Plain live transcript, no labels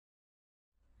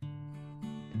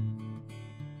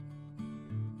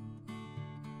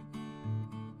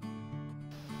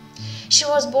She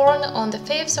was born on the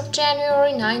 5th of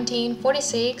January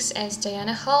 1946 as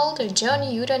Diana Hall to John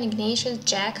Newton Ignatius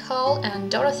Jack Hall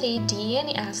and Dorothy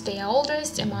Deanne as the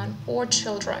oldest among 4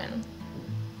 children.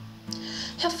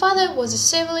 Her father was a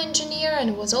civil engineer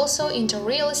and was also into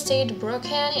real estate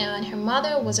broking, and her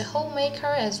mother was a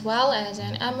homemaker as well as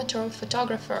an amateur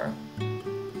photographer.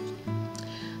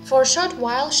 For a short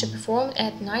while, she performed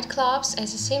at nightclubs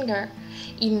as a singer.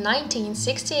 In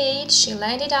 1968, she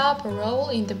landed up a role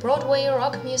in the Broadway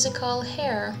rock musical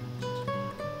Hair.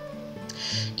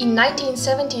 In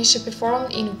 1970, she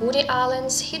performed in Woody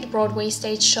Allen's hit Broadway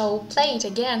stage show Play It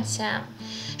Again, Sam.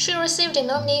 She received a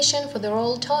nomination for the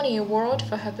Royal Tony Award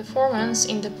for her performance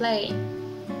in the play.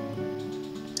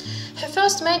 Her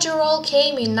first major role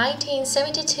came in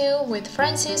 1972 with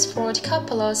Francis Ford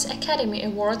Coppola's Academy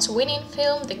Awards-winning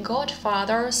film The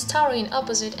Godfather, starring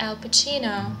opposite Al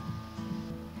Pacino.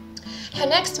 Her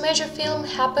next major film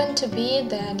happened to be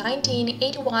the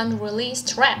 1981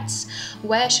 released Rats,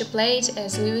 where she played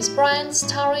as Louise Bryant,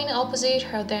 starring opposite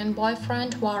her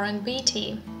then-boyfriend Warren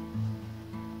Beatty.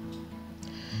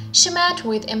 She met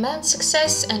with immense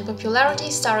success and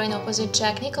popularity starring opposite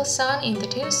Jack Nicholson in the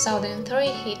 2003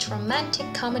 hit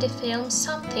romantic comedy film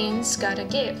Something's Gotta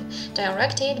Give,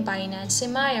 directed by Nancy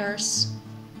Meyers.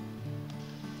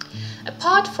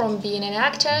 Apart from being an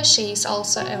actor, she is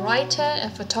also a writer, a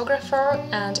photographer,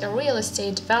 and a real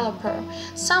estate developer.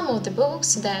 Some of the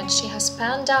books that she has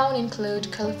penned down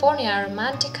include California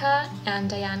Romantica and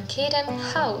Diane Keaton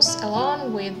House,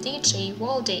 along with D.J.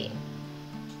 Waldy.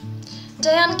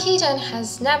 Diane Keaton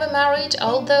has never married,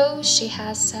 although she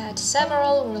has had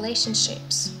several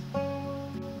relationships.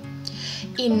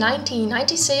 In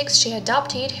 1996, she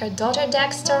adopted her daughter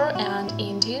Dexter, and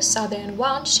in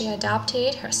 2001, she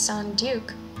adopted her son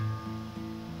Duke.